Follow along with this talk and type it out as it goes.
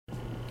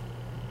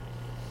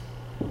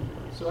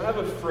So I have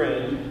a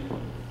friend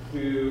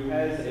who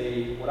has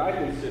what I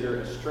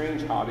consider a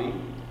strange hobby.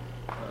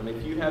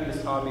 If you have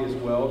this hobby as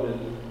well,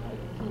 then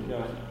I do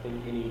not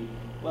think any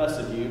less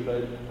of you,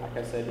 but like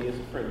I said, he is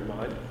a friend of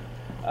mine.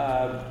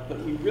 But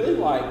he really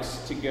likes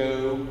to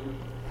go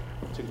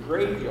to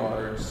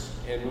graveyards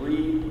and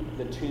read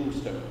the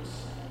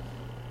tombstones.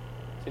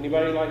 Does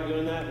anybody like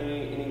doing that?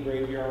 Any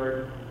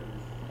graveyard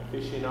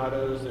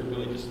aficionados that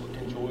really just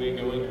enjoy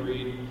going to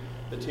read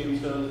the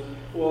tombstones?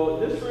 Well,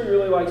 this friend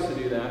really likes to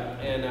do that,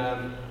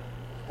 and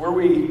where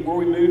we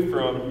moved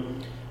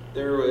from,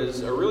 there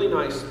was a really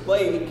nice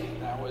lake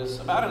that was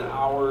about an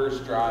hour's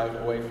drive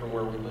away from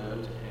where we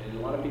lived, and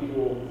a lot of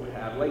people would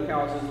have lake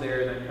houses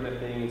there and that kind of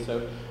thing. And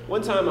so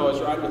one time I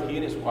was riding with he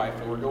and his wife,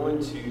 and we're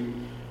going to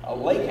a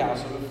lake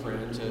house with a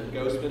friend to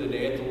go spend a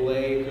day at the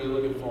lake. Really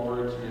looking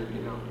forward to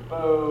getting out on the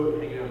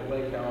boat, hanging out at the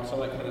lake house, all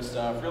that kind of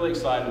stuff. Really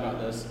excited about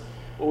this.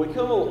 Well, we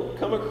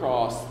come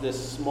across this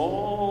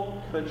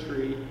small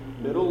country,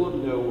 middle of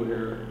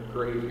nowhere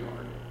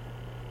graveyard.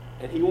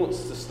 And he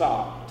wants to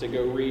stop to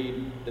go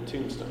read the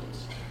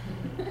tombstones.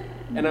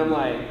 And I'm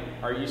like,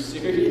 are you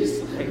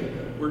serious? Like,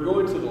 we're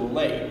going to the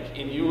lake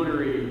and you want to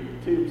read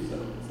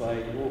tombstones?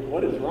 Like, well,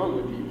 what is wrong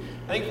with you?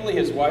 Thankfully,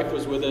 his wife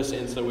was with us,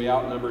 and so we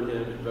outnumbered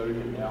him and voted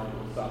him down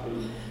on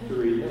stopping to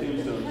read the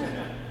tombstones.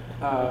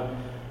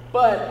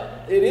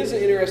 But it is an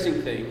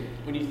interesting thing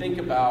when you think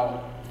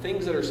about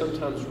things that are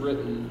sometimes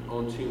written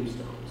on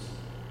tombstones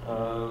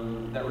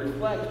that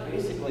reflect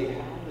basically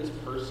how this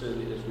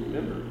person is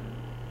remembered.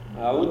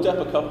 I looked up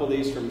a couple of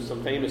these from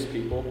some famous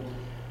people.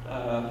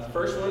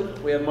 First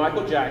one, we have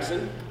Michael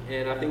Jackson,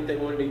 and I think they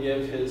wanted to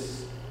give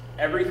his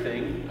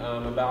everything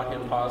about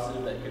him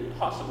positive that could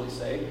possibly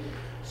say.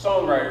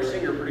 Songwriter,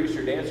 singer,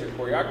 producer, dancer,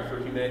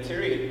 choreographer,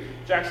 humanitarian,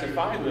 Jackson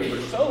 5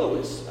 member,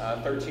 soloist,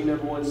 13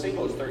 number one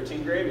singles,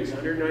 13 Grammys,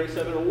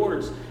 197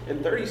 awards,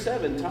 and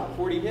 37 top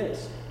 40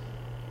 hits.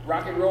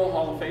 Rock and Roll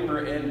Hall of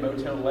Famer and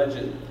Motown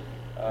legend,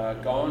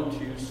 gone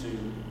too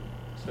soon.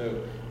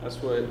 So that's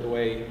the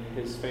way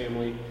his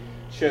family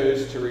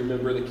chose to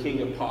remember the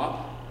king of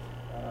pop.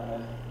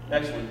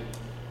 Next one,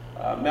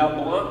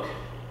 Mel Blanc.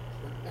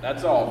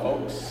 That's all,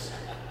 folks.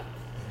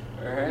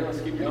 All right,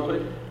 let's keep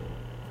going.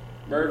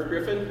 Merv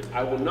Griffin,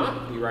 I will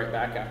not be right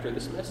back after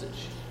this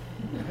message.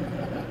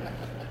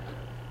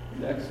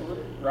 Next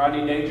one,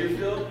 Rodney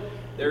Dangerfield,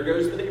 there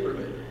goes the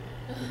neighborhood.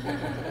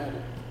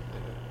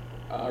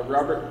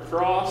 Robert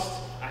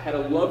Frost, I had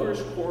a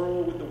lover's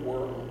quarrel with the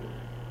world.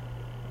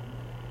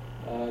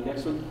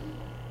 Next one.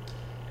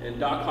 And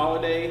Doc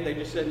Holliday, they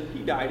just said he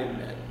died in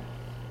bed.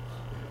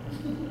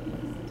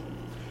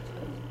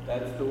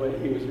 That's the way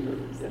he was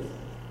remembered. Yes.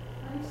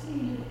 I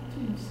see a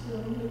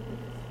tombstone with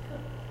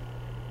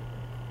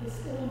the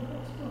skull and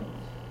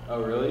crossbones.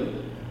 Oh,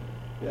 really?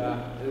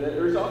 Yeah. And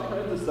there's all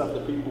kinds of stuff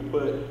that people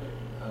put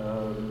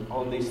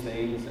on these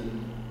things,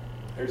 and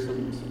there's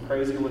some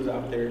crazy ones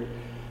out there.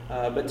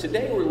 But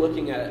today we're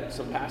looking at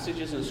some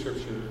passages in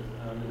Scripture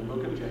in the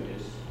book of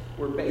Judges,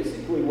 where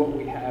basically what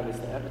we have is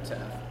the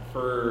epitaph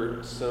for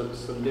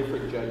some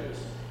different judges.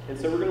 And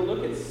so we're going to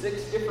look at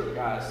 6 different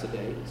guys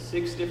today,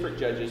 6 different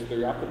judges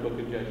throughout the book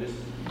of Judges.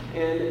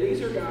 And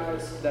these are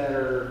guys that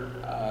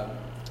are,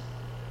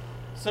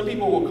 some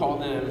people will call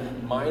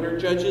them minor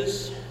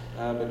judges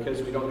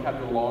because we don't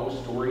have the long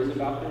stories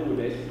about them. We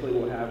basically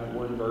will have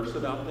one verse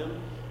about them.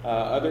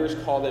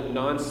 Others call them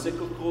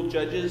non-cyclical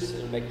judges,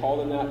 and they call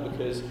them that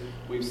because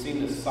we've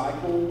seen the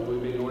cycle that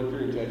we've been going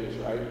through in Judges,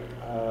 right?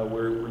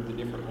 Where the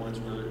different ones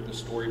where the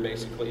story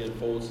basically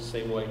unfolds the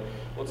same way.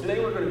 Well, today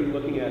we're going to be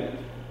looking at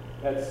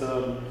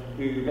some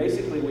who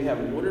basically we have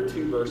 1 or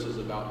 2 verses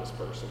about this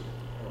person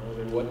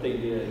and what they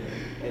did.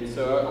 And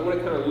so I want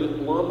to kind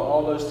of lump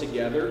all those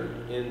together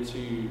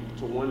into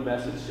one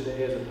message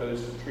today as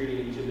opposed to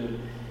treating each of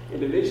them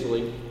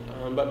individually.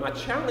 But my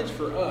challenge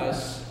for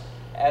us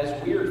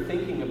as we are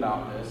thinking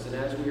about this and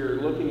as we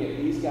are looking at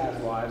these guys'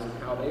 lives and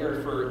how they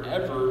are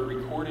forever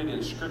recorded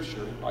in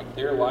Scripture, like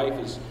their life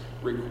is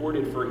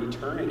recorded for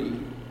eternity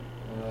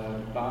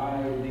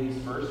by these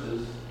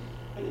verses,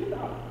 think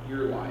about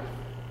your life.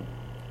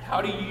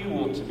 How do you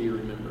want to be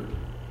remembered?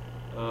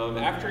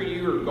 After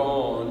you are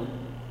gone,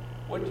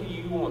 what do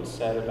you want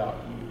said about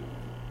you?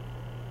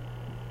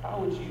 How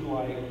would you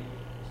like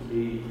to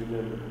be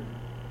remembered?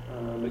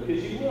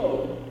 Because you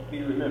will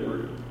be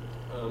remembered.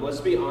 Let's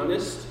be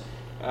honest.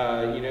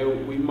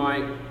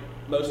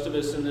 Most of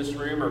us in this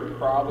room are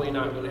probably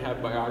not going to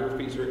have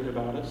biographies written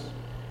about us.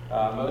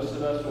 Most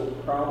of us will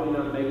probably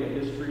not make a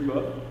history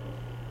book.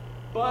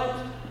 But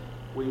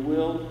we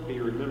will be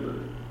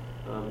remembered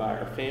by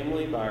our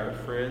family, by our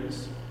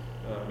friends,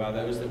 by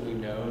those that we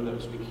know,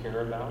 those we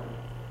care about.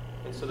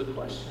 And so the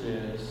question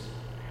is,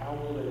 how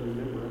will they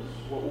remember us?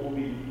 What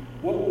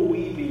will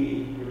we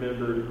be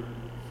remembered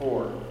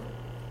for?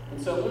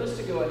 And so I want us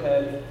to go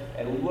ahead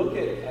and look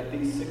at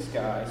these 6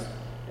 guys.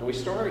 And we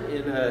start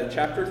in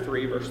chapter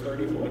 3, verse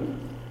 31.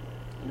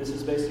 And this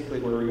is basically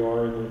where we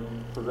are in the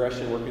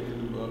progression working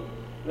through the book.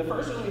 And the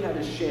first one we have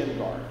is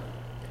Shamgar.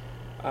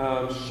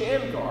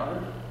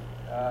 Shamgar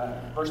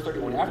Verse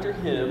 31, after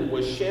him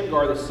was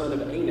Shamgar the son of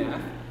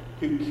Anath,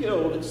 who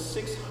killed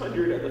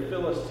 600 of the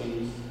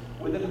Philistines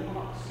with an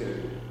ox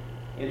goad,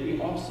 and he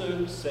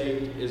also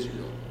saved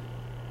Israel.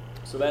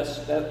 So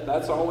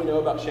that's all we know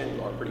about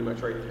Shamgar, pretty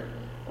much right there.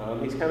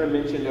 He's kind of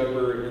mentioned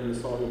over in the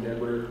Song of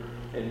Deborah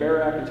and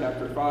Barak in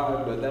chapter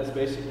 5, but that's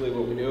basically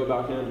what we know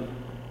about him,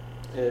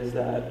 is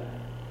that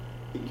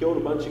he killed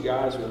a bunch of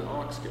guys with an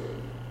ox goad.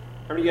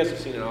 How many of you guys have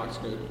seen an ox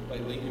goad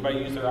lately? Anybody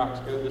use their ox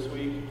goad this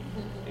week?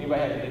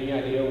 Anybody have any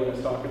idea what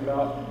it's talking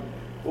about?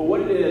 Well,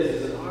 what it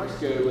is an ox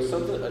goad was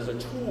something as a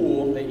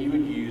tool that you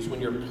would use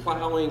when you're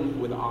plowing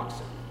with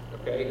oxen.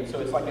 Okay, and so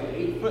it's like an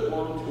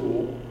 8-foot-long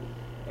tool,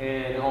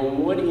 and on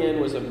one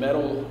end was a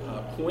metal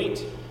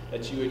point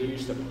that you would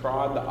use to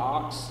prod the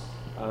ox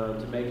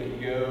to make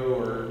it go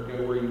or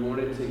go where you want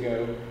it to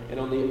go. And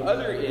on the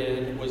other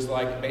end was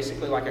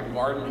basically like a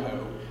garden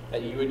hoe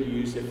that you would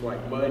use if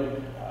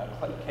mud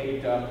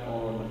caked up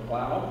on the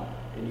plow,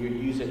 and you would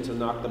use it to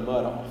knock the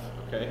mud off.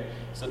 Okay,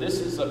 so this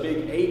is a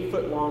big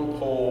 8-foot-long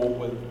pole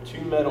with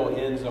 2 metal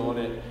ends on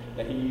it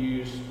that he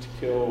used to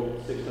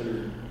kill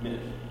 600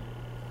 men.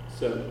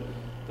 So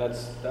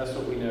that's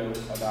what we know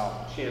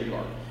about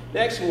Shamgar.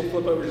 Next, we'll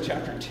flip over to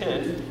chapter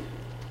 10.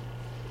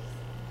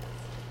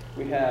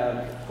 We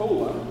have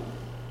Tola.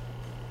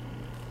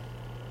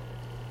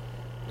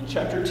 In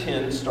chapter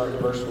 10, starting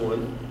at verse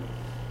 1.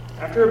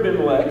 After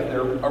Abimelech,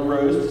 there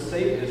arose to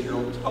save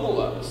Israel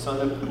Tola, the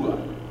son of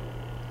Puah,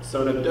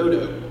 son of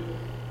Dodo.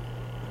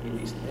 I mean,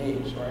 these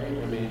names, right?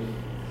 I mean,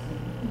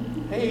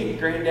 hey,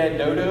 Granddad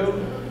Dodo,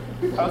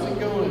 how's it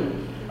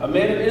going? A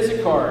man of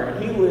Issachar,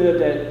 and he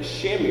lived at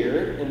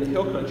Shammer in the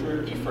hill country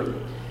of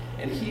Ephraim.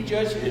 And he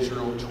judged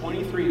Israel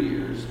 23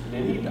 years, and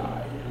then he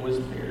died and was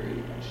buried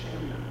at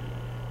Shammer.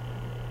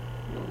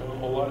 We don't know a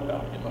whole lot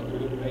about him, other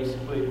than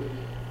basically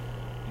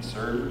he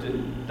served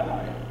and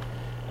died.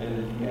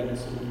 And he had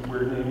some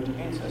weird named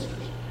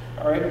ancestors.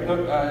 All right,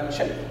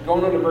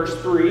 going on to verse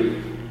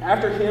 3.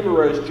 After him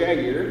arose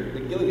Jair, the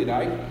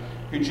Gileadite,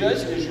 who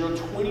judged Israel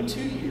 22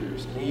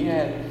 years. And he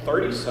had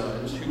 30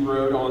 sons who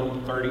rode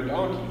on 30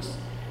 donkeys.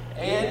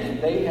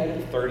 And they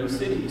had 30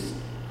 cities,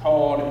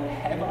 called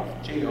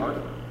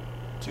Jair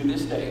to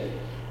this day,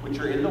 which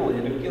are in the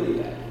land of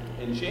Gilead.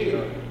 And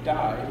Jair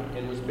died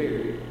and was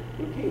buried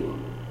in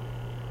Elon.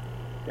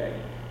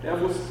 Okay, now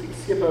we'll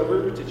skip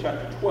over to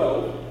chapter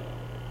 12.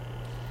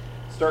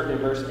 Starting in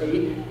verse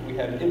 8, we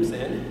have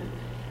Ibzan.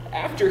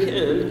 After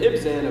him,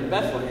 Ibzan of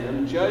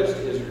Bethlehem judged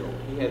Israel.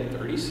 He had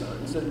 30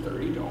 sons and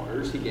 30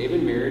 daughters he gave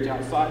in marriage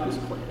outside his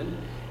clan,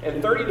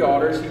 and 30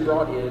 daughters he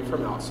brought in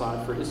from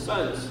outside for his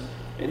sons.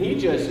 And he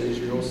judged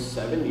Israel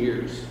 7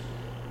 years.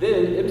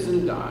 Then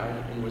Ibzan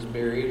died and was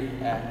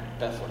buried at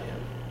Bethlehem.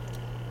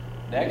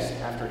 Next,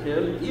 after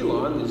him,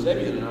 Elon the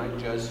Zebulunite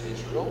judged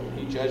Israel.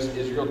 He judged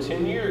Israel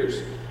 10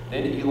 years.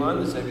 Then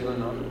Elon the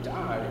Zebulunite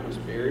died and was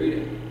buried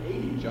at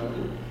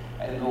Ibzan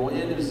in the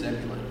land of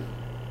Zebulun.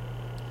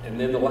 And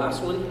then the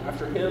last one,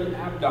 after him,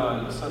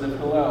 Abdon, the son of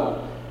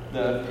Hillel,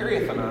 the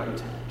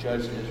Pirathonite,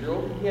 judged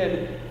Israel. He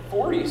had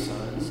 40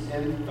 sons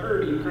and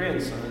 30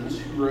 grandsons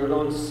who rode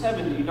on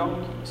 70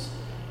 donkeys.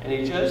 And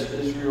he judged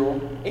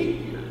Israel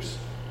 8 years.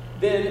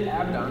 Then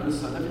Abdon, the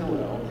son of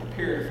Hillel, the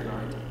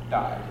Pirathonite,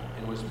 died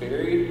and was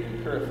buried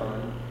in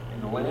Pirathon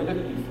in the land of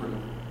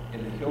Ephraim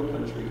in the hill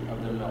country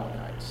of the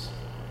Amalekites.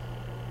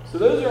 So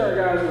those are our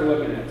guys we're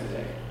looking at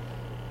today.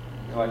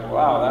 You're like,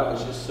 wow, that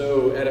was just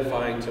so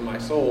edifying to my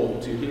soul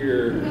to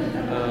hear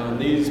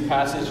these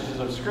passages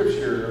of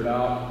Scripture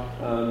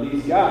about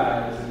these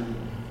guys.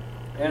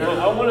 And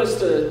I want us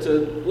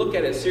to look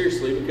at it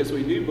seriously, because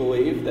we do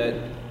believe that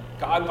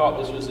God thought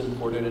this was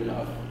important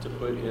enough to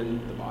put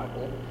in the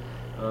Bible.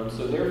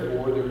 So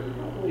therefore, there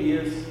probably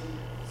is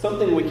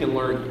something we can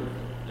learn here.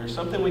 There's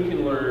something we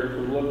can learn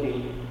from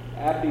looking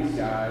at these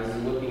guys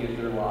and looking at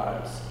their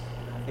lives.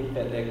 And I think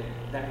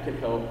that can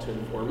help to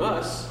inform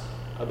us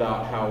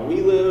about how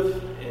we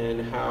live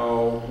and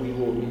how we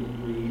will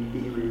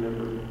be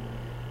remembered.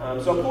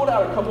 So I pulled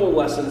out a couple of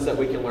lessons that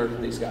we can learn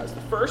from these guys.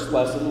 The first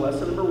lesson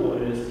number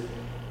 1, is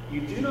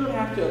you do not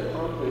have to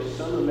accomplish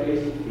some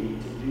amazing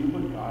feat to do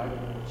what God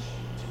wants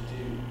you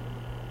to do.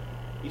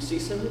 You see,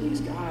 some of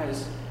these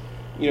guys,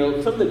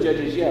 some of the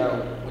judges,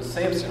 with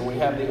Samson, we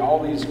have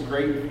all these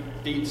great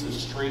feats of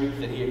strength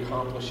that he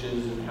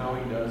accomplishes and how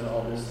he does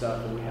all this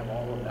stuff, and we have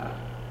all of that.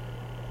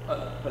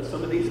 But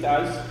some of these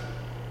guys,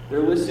 they're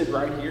listed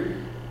right here.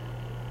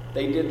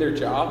 They did their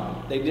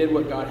job. They did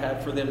what God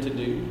had for them to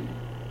do.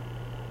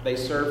 They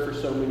served for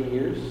so many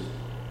years,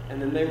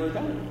 and then they were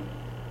done.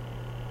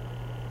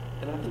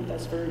 And I think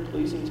that's very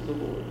pleasing to the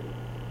Lord.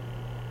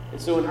 And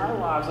so in our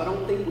lives, I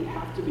don't think we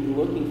have to be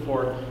looking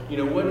for,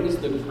 what is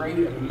the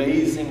great,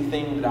 amazing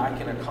thing that I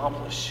can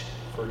accomplish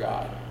for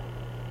God?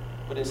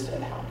 But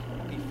instead, how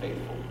can I be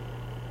faithful?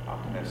 How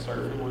can I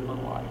serve Him with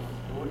my life?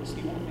 And what does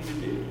He want me to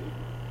do?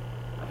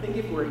 I think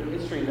if we're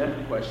answering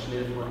that question,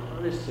 if we're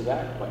honest to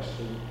that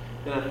question,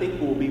 then I think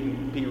we'll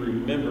be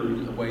remembered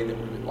in the way that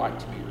we would like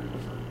to be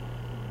remembered.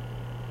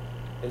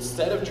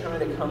 Instead of trying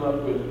to come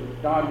up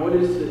with, God, what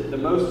is the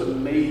most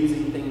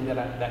amazing thing that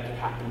could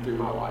happen through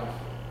my life?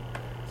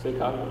 Say,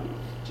 God,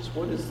 just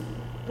what is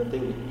the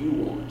thing that you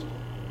want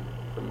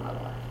from my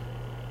life?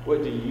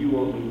 What do you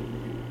want me to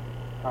do?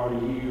 How do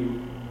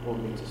you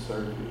want me to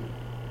serve you?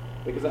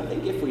 Because I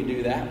think if we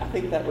do that, I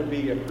think that would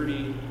be a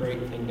pretty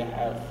great thing to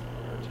have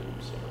on our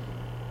tombstone.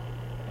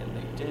 And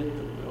they did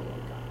the will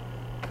of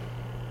God.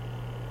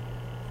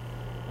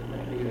 And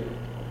that'd be a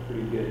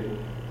pretty good thing.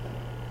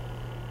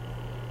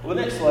 Well,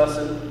 the next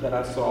lesson that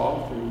I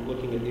saw from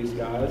looking at these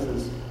guys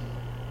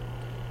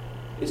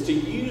is to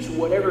use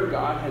whatever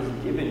God has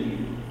given you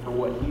for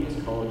what he has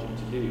called you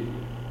to do.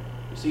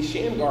 You see,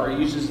 Shamgar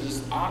uses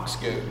this ox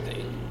goad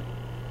thing,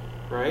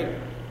 right,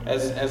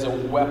 as a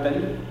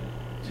weapon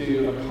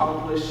to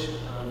accomplish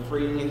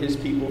freeing his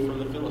people from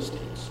the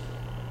Philistines.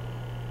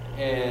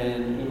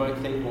 And you might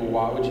think, well,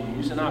 why would you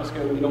use an ox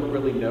goad? We don't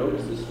really know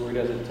because the story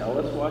doesn't tell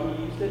us why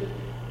he used it.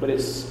 But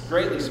it's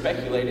greatly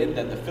speculated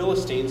that the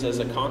Philistines, as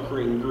a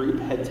conquering group,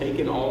 had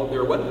taken all of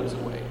their weapons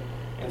away.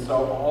 And so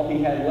all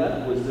he had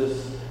left was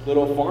this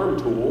little farm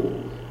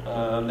tool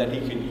that he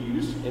could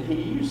use, and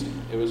he used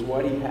it. It was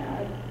what he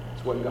had.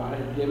 It's what God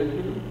had given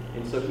him.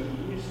 And so he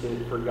used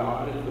it for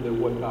God and for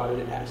what God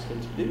had asked him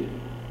to do.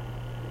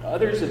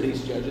 Others of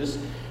these judges,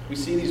 we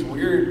see these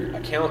weird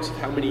accounts of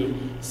how many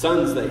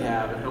sons they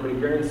have and how many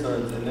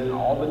grandsons, and then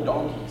all the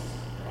donkeys.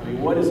 I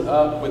mean, what is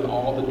up with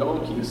all the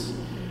donkeys?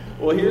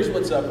 Well, here's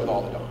what's up with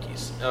all the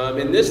donkeys.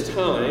 In this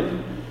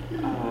time,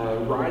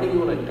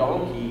 riding on a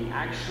donkey,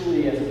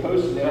 actually, as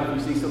opposed to now,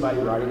 if you see somebody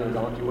riding on a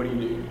donkey, what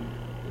do?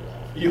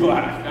 You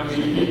laugh. I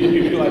mean,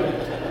 you're like,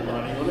 I'm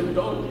riding on a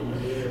donkey.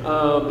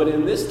 But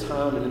in this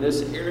time and in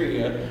this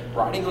area,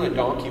 riding on a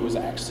donkey was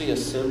actually a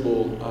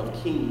symbol of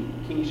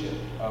kingship,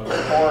 of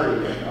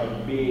authority,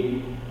 of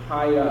being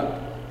high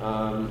up.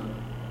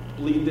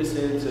 Lead this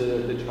into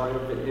the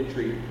triumphant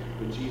entry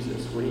with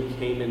Jesus. When he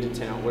came into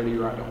town, what did he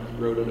ride on? He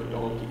rode on a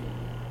donkey.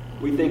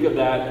 We think of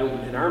that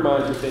in our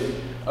minds, we think,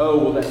 oh,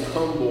 well, that's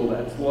humble,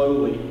 that's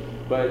lowly.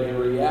 But in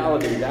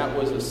reality, that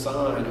was a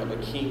sign of a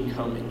king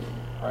coming,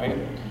 right?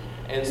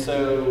 And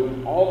so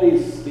all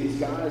these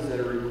guys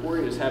that are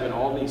recorded as having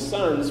all these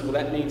sons, well,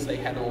 that means they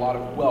had a lot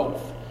of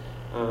wealth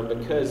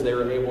because they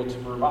were able to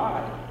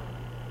provide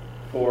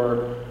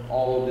for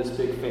all of this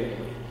big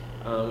family.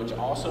 Which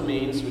also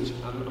means, which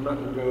I'm not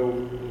going to go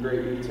in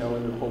great detail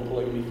into the whole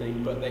polygamy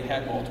thing, but they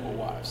had multiple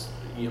wives.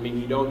 I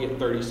mean, you don't get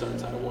 30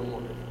 sons out of one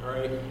woman, all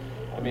right?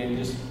 I mean,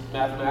 just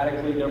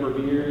mathematically, number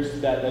of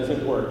years, that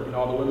doesn't work. And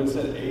all the women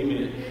said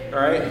amen, all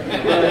right?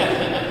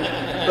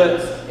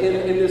 But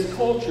in this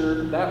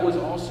culture, that was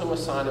also a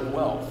sign of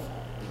wealth.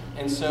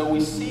 And so we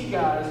see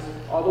guys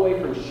all the way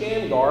from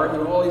Shamgar,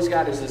 who all he's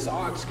got is this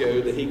ox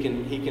goad that he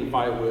can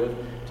fight with,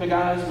 to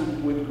guys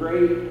with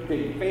great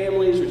big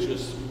families, which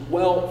was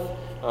wealth.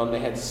 They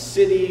had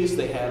cities,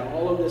 they had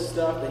all of this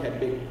stuff, they had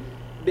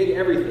big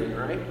everything,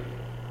 right?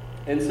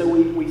 And so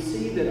we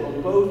see that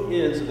on both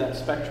ends of that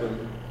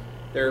spectrum,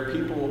 there are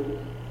people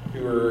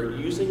who are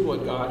using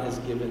what God has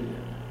given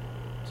them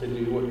to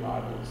do what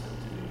God wants them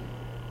to do.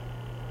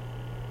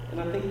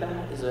 And I think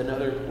that is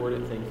another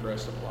important thing for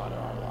us to apply to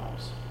our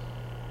lives.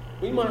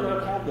 We might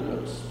not have the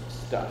most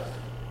stuff,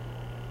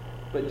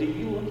 but do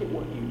you look at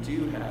what you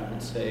do have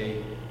and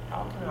say,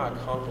 how can I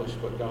accomplish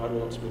what God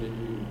wants me to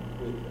do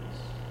with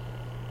this?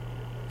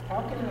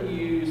 How can I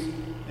use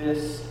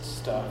this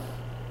stuff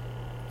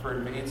for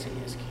advancing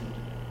his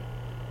kingdom?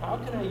 How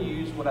can I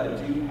use what I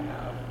do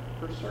have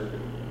for serving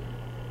him?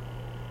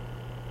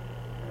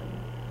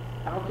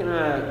 How can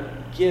I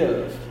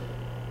give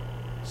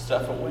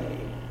stuff away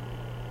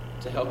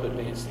to help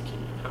advance the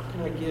kingdom? How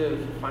can I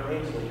give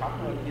financially? How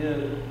can I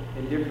give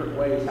in different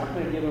ways? How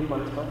can I give of my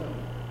time?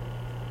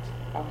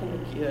 How can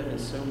I give in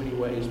so many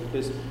ways?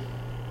 Because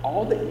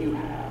all that you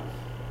have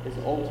is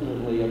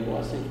ultimately a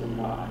blessing from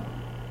God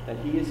that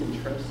he has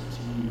entrusted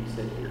to you. He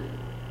said, here.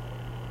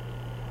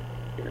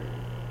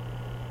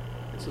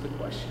 And so the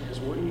question is,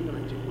 what are you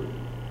going to do with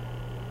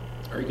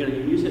it? Are you going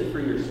to use it for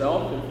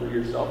yourself and for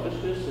your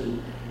selfishness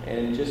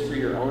and just for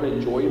your own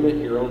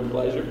enjoyment, your own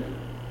pleasure?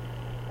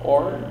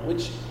 Or,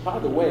 which, by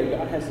the way,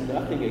 God has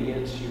nothing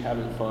against you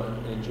having fun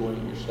and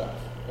enjoying your stuff.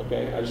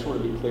 Okay? I just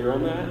want to be clear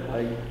on that.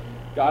 Like,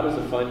 God is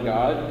a fun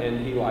God,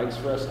 and he likes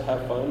for us to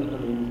have fun. I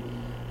mean,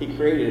 he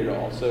created it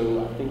all,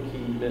 so I think he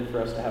meant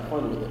for us to have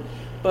fun with it.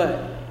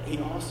 But he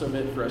also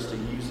meant for us to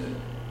use it,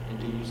 and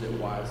to use it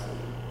wisely,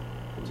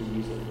 and to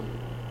use it for him.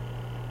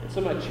 And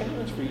so my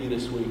challenge for you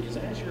this week is,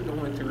 as you're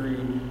going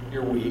through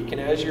your week, and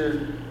as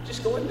you're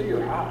just going through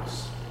your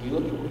house, you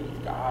look at what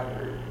you've got,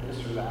 or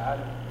this or that,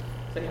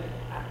 say,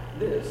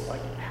 this,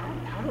 like,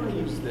 how do I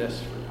use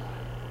this for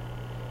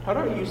God? How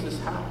do I use this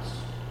house?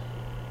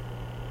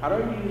 How do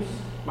I use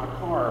my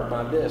car,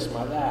 my this,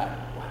 my that?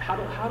 How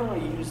do I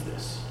use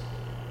this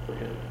for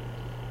him?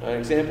 An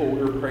example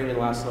we were praying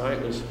last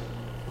night was,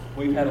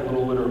 we've had a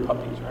little litter of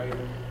puppies, right?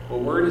 Well,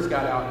 word has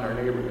got out in our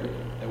neighborhood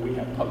that we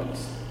have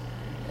puppies.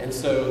 And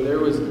so there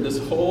was this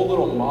whole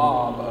little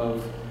mob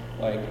of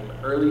like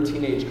early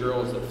teenage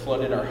girls that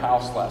flooded our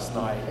house last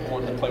night and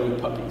wanted to play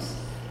with puppies.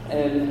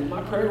 And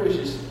my prayer was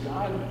just,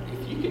 God,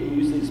 if you can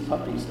use these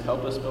puppies to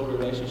help us build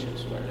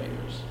relationships with our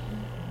neighbors,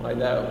 like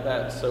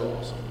that's so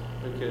awesome.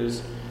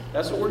 Because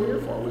that's what we're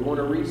here for. We want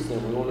to reach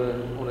them. We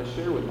want to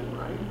share with them,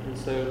 right? And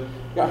so,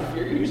 God, if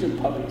you're using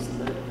puppies,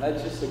 then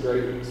that's just a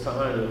great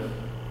sign of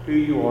who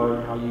you are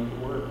and how you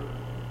can work.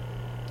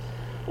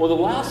 Well,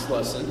 the last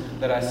lesson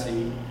that I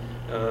see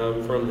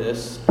from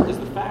this is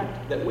the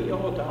fact that we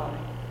all die.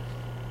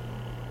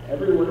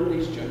 Every one of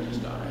these judges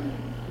died.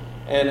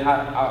 And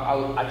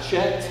I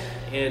checked,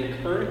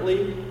 and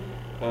currently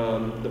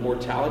the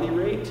mortality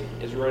rate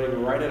is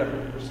running right at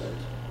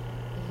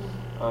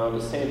 100%.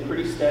 It's staying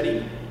pretty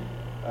steady.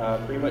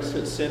 Pretty much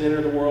since sin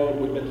entered the world,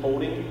 we've been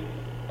holding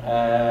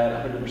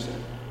at 100%.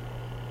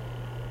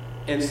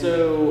 And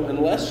so,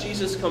 unless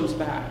Jesus comes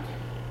back,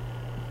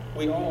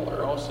 we all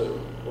are also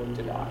going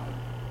to die.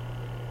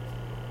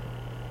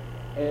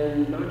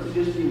 And not to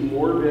just be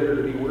morbid or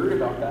to be worried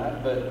about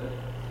that, but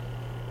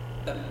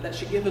that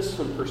should give us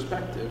some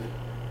perspective.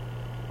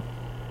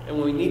 And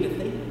what we need to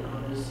think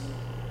about is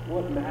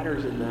what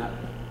matters in that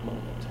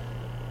moment.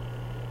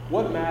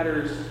 What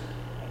matters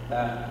at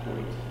that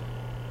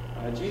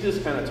point?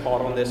 Jesus kind of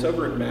taught on this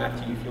over in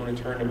Matthew. If you want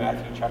to turn to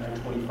Matthew chapter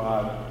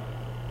 25.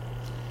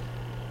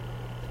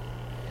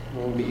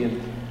 We'll be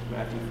in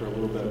Matthew for a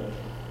little bit.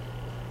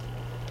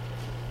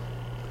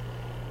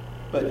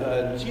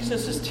 But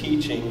Jesus is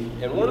teaching,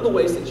 and one of the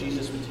ways that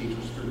Jesus would teach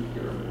was through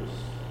parables.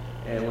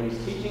 And when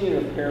he's teaching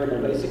in a parable,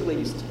 basically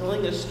he's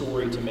telling a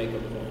story to make a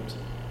point.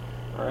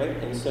 All right?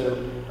 And so,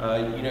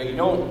 you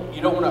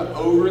don't want to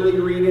overly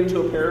read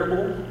into a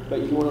parable,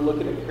 but you want to look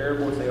at a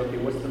parable and say, okay,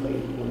 what's the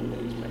main point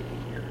that he's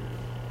making here?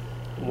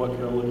 And what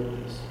can I look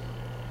at this?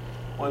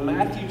 Well, in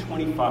Matthew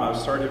 25,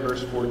 starting at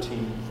verse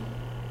 14.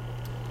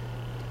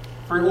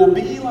 For it will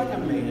be like a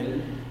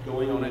man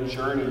going on a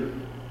journey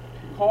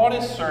who called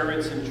his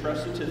servants and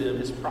entrusted to them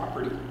his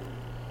property.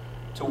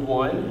 To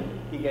one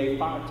he gave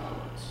 5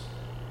 talents,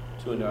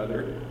 to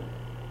another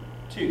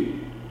 2,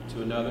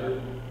 to another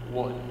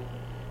 1,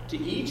 to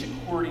each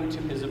according to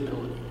his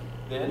ability.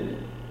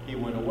 Then he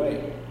went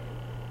away.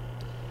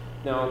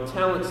 Now,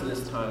 talents in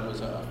this time was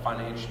a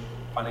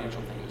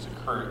financial thing. It was a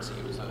currency.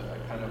 It was a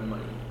kind of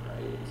money,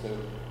 right? So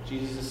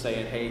Jesus is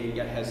saying, hey, he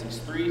has these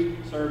 3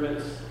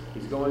 servants.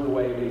 He's going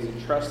away, but he's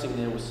entrusting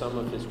them with some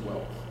of his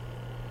wealth.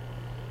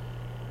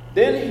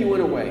 Then he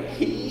went away.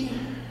 He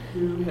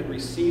who had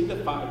received the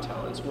 5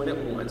 talents went at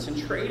once and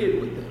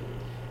traded with them,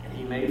 and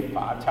he made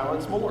 5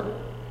 talents more.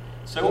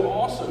 So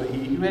also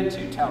he who had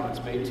 2 talents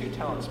made 2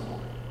 talents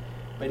more.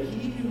 But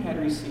he who had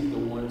received the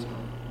 1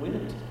 talent went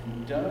and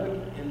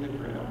dug in the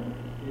ground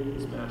and hid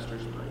his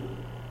master's money.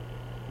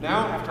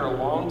 Now after a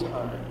long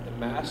time, the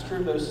master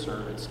of those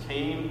servants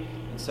came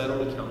and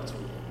settled accounts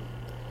with them.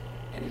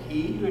 And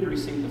he who had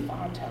received the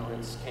 5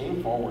 talents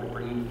came forward,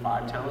 bringing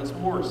 5 talents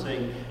more,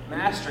 saying,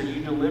 Master,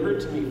 you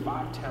delivered to me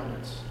 5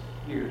 talents.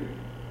 Here,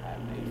 I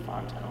have made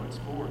 5 talents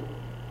more.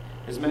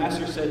 His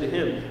master said to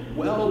him,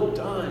 Well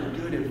done,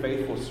 good and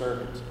faithful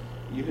servant.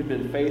 You have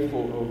been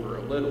faithful over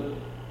a little.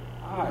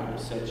 I will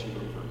set you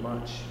over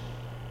much.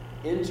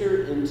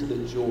 Enter into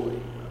the joy of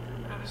your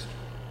master.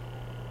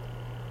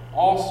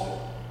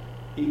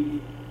 He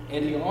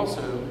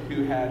also,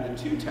 who had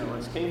the 2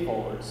 talents, came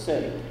forward,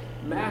 saying,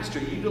 Master,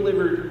 you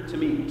delivered to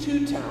me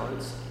 2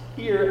 talents.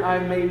 Here I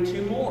made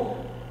 2 more.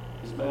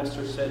 His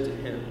master said to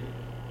him,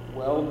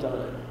 Well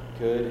done,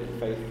 good and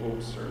faithful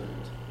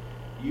servant.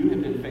 You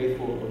have been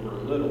faithful over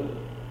a little.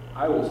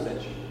 I will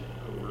set you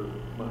over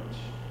much.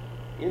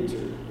 Enter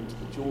into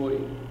the joy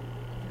of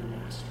your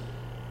master.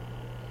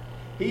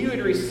 He who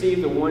had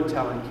received the 1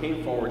 talent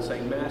came forward,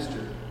 saying,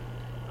 Master,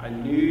 I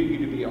knew you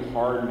to be a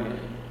hard man,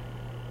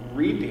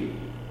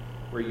 reaping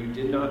where you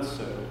did not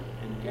sow,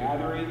 and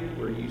gathering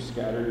where you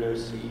scattered no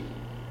seed.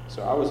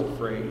 So I was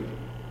afraid,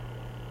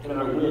 and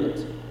I went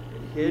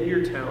and hid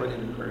your talent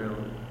in the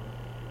ground.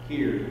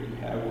 Here you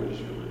have what is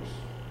yours.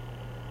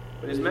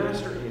 But his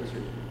master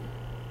answered him,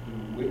 You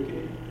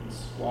wicked and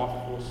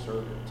slothful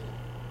servant.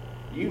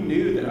 You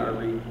knew that I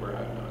reap where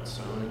I have not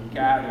sown, and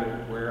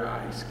gather where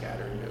I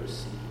scattered no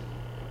seed.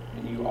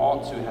 And you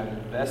ought to have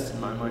invested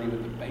my money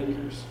with the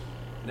bankers,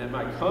 and at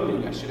my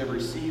coming I should have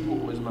received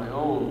what was my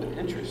own with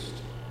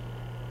interest.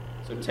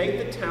 So take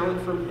the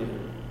talent from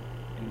him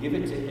and give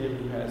it to him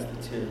who has the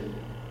 10.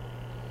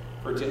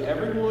 For to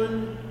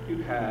everyone who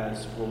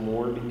has will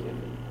more be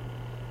given,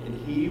 and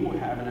he will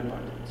have an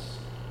abundance.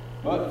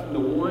 But from the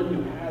one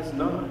who has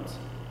not,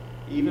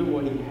 even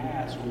what he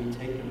has will be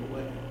taken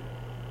away.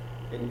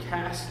 And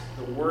cast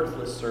the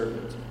worthless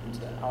servant into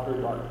the outer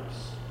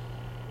darkness.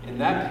 In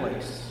that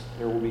place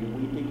there will be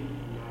weeping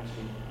and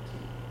gnashing of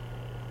teeth.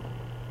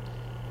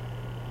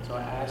 So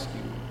I ask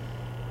you,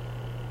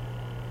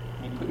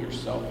 when you put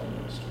yourself in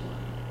that story,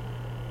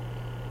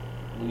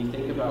 when you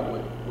think about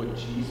what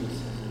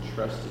Jesus has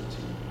entrusted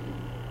to you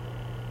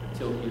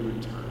until he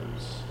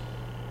returns,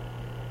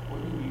 what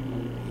are you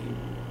going to be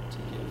able to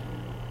give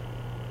him?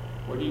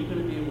 What are you going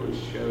to be able to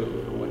show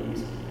for what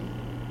he's given you,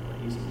 what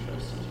he's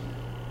entrusted you?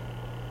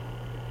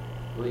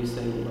 Will he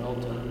say, Well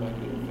done, my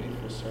good and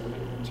faithful servant,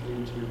 enter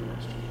into your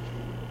master's joy?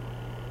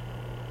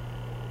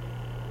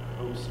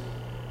 hope so.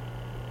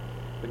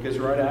 Because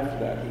right after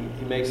that,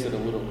 he makes it a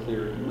little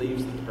clearer. He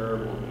leaves the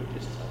parable and he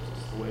just tells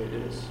us the way it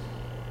is.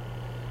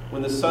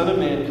 When the Son of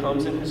Man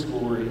comes in his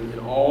glory and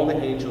all the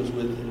angels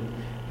with him,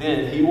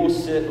 then he will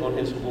sit on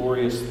his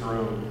glorious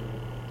throne.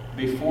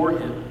 Before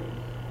him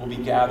will be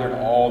gathered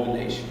all the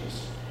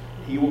nations.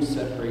 He will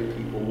separate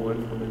people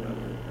one from another,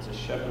 as a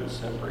shepherd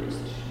separates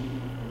the sheep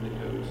from the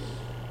goats.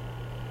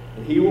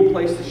 And he will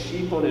place the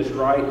sheep on his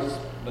right,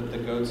 but the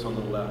goats on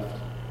the left.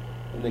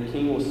 And the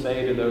king will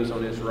say to those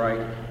on his right,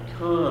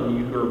 "Come,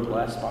 you who are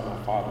blessed by my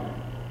Father,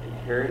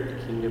 inherit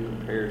the kingdom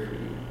prepared for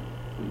you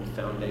from the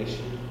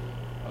foundation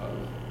of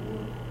the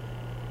world.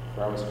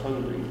 For I was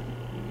hungry,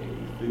 you gave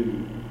me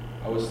food.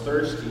 I was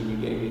thirsty, and you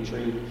gave me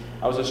drink.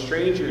 I was a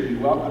stranger, and you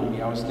welcomed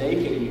me. I was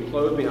naked, and you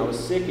clothed me. I was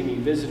sick, and you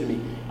visited me.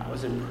 I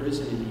was in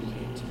prison, and you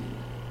came to me."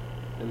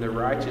 And the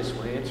righteous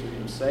will answer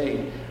him,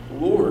 saying,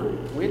 "Lord,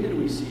 when did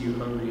we see you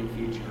hungry and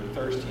feed you, or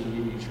thirsty and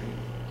give you drink?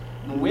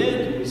 And when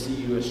did we see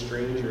you a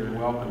stranger and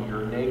welcome you,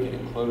 or naked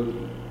and clothe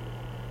you?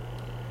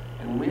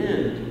 And when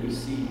did we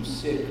see you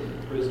sick or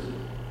in prison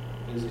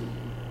and visit you?"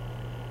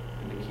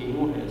 And the king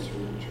will answer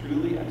them,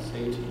 "Truly I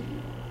say to you,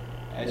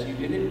 as you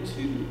did it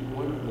to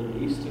one of the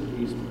least of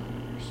these my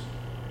brothers,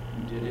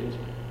 you did it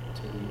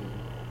to me."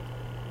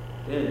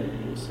 Then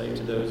he will say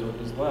to those on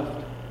his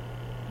left,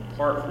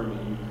 "Depart from me,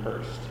 you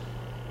cursed,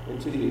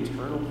 into the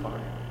eternal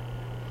fire,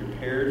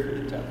 prepared for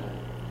the devil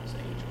and his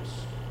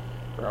angels.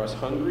 For I was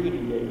hungry, and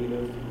you gave me no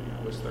food.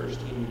 I was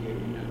thirsty, and you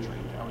gave me no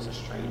drink. I was a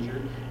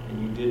stranger,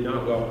 and you did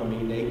not welcome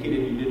me. Naked,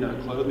 and you did not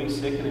clothe me.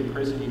 Sick and in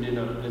prison, you did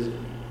not visit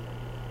me."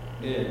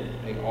 Then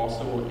they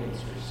also will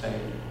answer,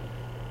 saying,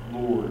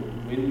 "Lord,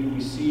 when did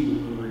we see you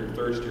hungry or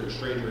thirsty or a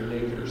stranger or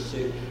naked or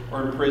sick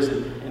or in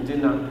prison and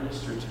did not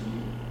minister to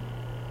you?"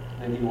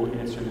 Then he will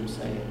answer them,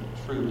 saying,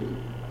 "Truly,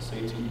 I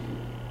say to you,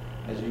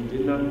 as you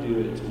did not do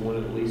it to one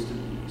of the least of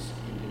these,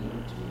 you did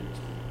not do it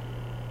to me."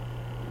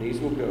 And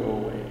these will go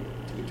away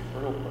into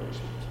eternal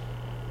punishment,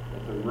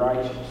 but the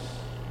righteous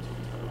into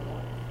eternal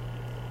life.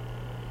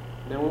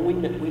 Now, when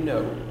we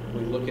know,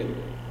 when we look at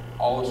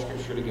all of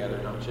Scripture together,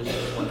 not just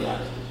this one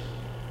passage,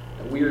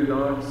 that we are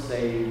not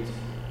saved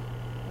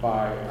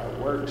by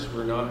our works.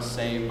 We're not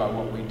saved by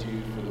what we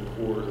do for the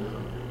poor or the hungry.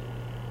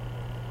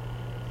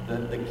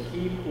 The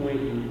key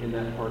point in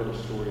that part of the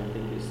story, I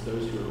think, is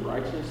those who are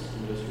righteous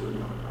and those who are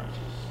not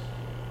righteous.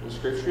 The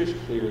Scripture is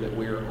clear that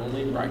we are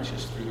only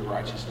righteous through the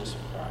righteousness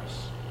of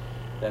Christ.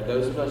 That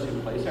those of us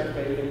who place our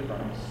faith in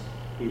Christ,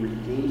 he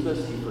redeems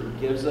us, he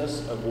forgives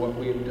us of what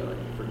we have done,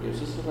 he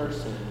forgives us of our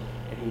sin,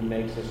 and he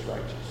makes us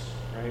righteous.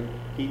 Right?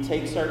 He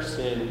takes our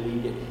sin and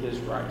we get his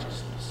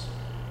righteousness.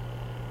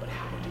 But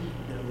how do you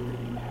know that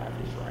you have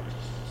his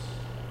righteousness?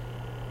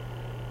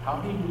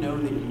 How do you know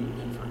that you've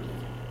been forgiven?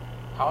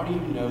 How do you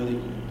know that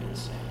you've been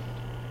saved?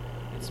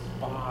 It's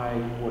by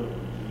what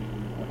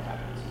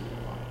happens in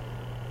your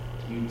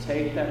life. Do you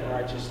take that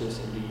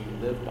righteousness and do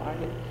you live by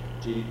it?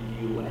 Do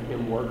you let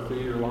him work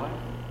through your life?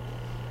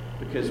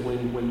 Because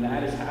when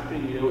that is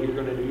happening, you know what you're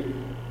going to do?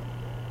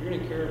 You're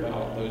going to care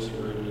about those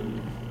who are in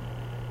need.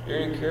 You're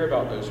going to care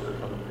about those who are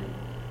hungry.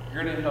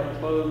 You're going to help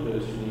clothe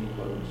those who need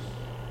clothes.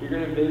 You're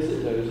going to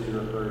visit those who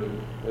are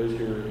hurting, those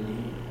who are in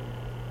need.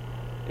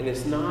 And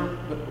it's not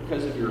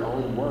because of your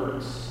own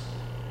works,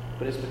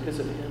 but it's because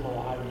of him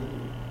alive in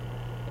you.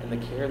 And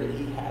the care that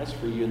he has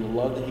for you and the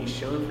love that he's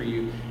shown for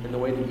you and the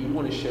way that you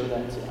want to show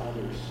that to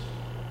others.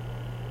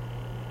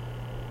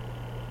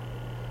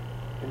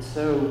 And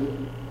so,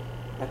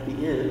 at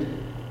the end,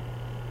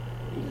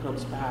 he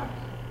comes back.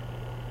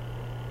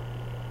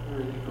 Where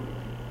are you going?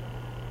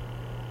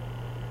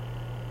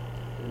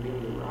 Going to be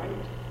on the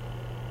right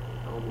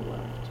or on the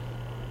left?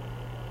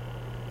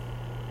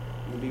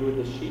 Will you be with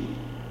the sheep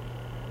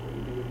or will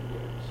you be with the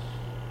goats?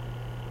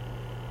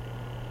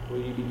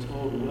 Will you be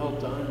told, "Well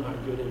done, my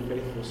good and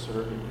faithful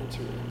servant,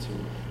 enter into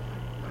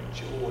my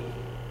joy"?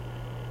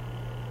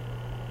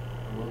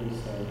 Or will he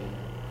say,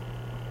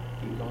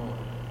 "Be gone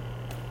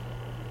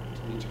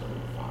into the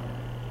eternal fire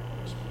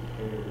that was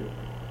prepared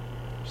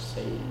for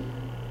Satan"?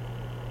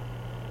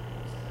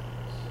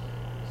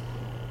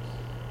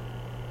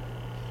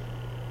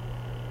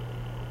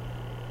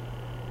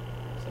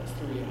 That's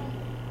the reality.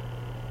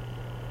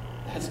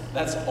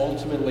 That's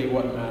ultimately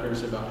what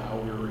matters about how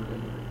we're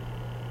remembered.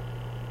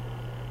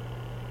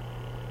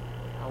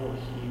 How will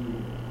he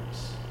remember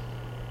us?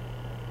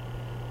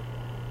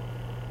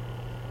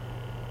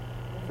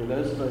 For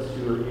those of us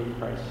who are in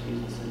Christ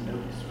Jesus and know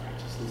his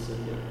righteousness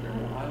in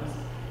our lives,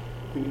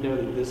 we know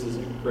that this is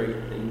a great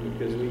thing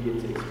because we get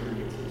to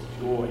experience his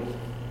joy.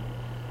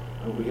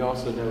 But we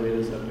also know it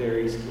is a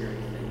very scary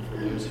thing for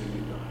those who do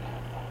not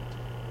have that.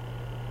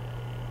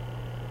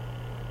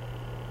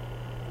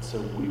 And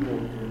so we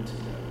want them to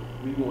know.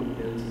 We want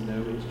them to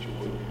know his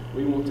joy.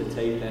 We want to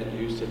take that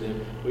news to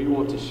them. We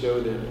want to show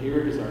them,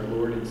 here is our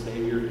Lord and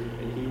Savior,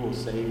 and he will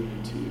save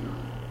you too.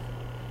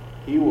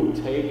 He will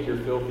take your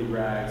filthy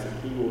rags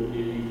and he will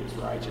give you his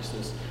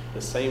righteousness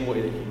the same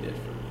way that he did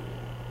for me.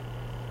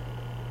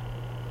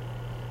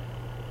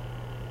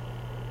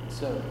 And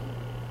so,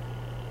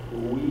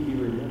 will we be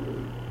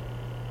remembered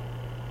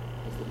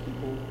as the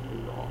people who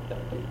brought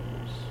that good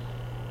news.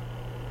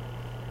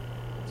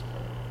 Let's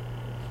pray.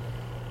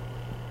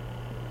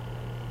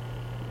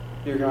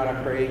 Dear God,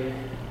 I pray,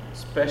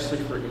 especially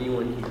for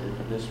anyone here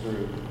in this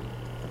room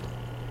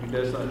who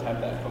does not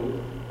have that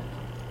hope,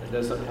 that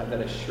does not have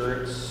that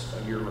assurance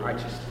of your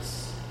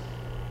righteousness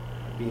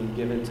being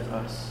given to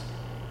us.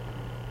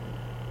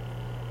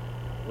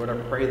 Lord, I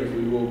pray that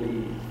we will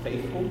be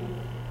faithful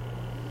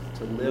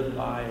to live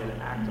by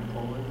and act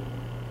upon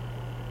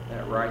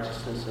that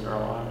righteousness in our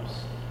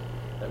lives,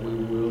 that we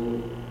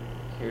will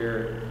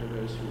care for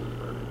those who are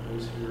hurt,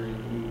 those who are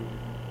in need,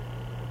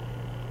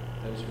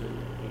 those who are in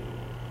pain.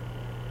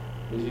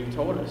 As you've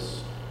told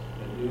us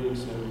that doing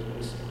so is going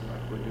to seem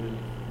like we're doing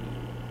it for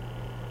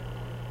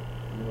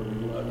you. Lord,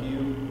 we love you,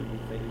 and we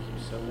thank you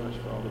so much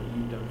for all that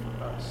you've done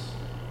for us.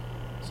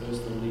 So it's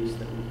the least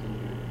that we can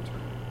do in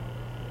return.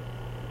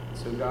 And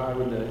so God,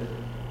 with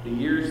the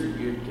years that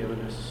you've given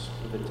us,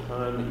 with the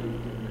time that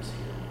you've given us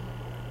here,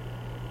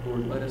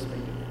 Lord, let us make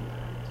an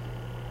impact.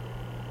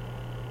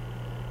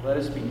 Let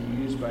us be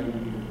used by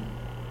you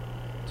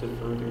to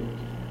further your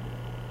kingdom.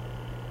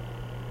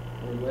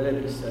 Lord, let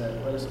it be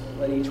said,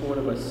 let each one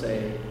of us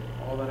say,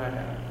 all that I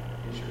have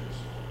is yours.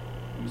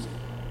 Use it.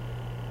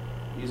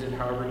 Use it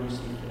however you see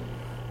fit.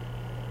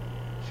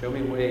 Show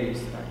me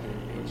ways that I can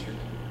advance your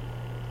kingdom.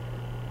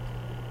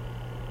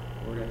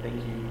 Lord, I thank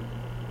you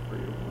for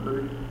your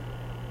word.